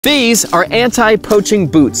These are anti-poaching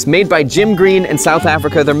boots made by Jim Green in South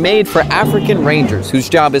Africa. They're made for African rangers whose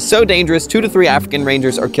job is so dangerous 2 to 3 African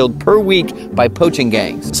rangers are killed per week by poaching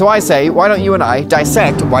gangs. So I say, why don't you and I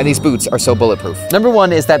dissect why these boots are so bulletproof? Number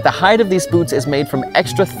one is that the hide of these boots is made from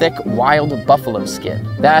extra thick wild buffalo skin.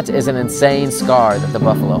 That is an insane scar that the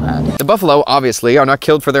buffalo had. The buffalo, obviously, are not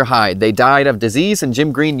killed for their hide. They died of disease, and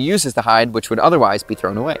Jim Green uses the hide which would otherwise be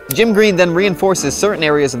thrown away. Jim Green then reinforces certain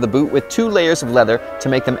areas of the boot with 2 layers of leather to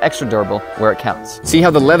make them extra durable where it counts. See how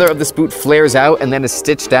the leather of this boot flares out and then is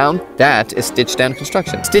stitched down? That is stitched down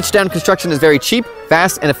construction. Stitched down construction is very cheap,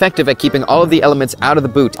 fast, and effective at keeping all of the elements out of the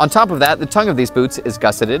boot. On top of that, the tongue of these boots is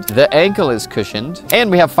gusseted, the ankle is cushioned, and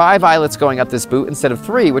we have 5 eyelets going up this boot instead of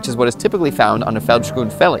 3, which is what is typically found on a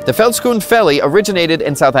veldschoenvelle. The veldschoenvelle originated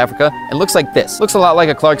in South Africa and looks like this. Looks a lot like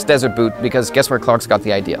a Clark's desert boot because guess where Clark's got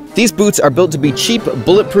the idea. These boots are built to be cheap,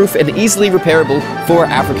 bulletproof, and easily repairable for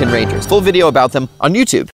African rangers. Full video about them on YouTube.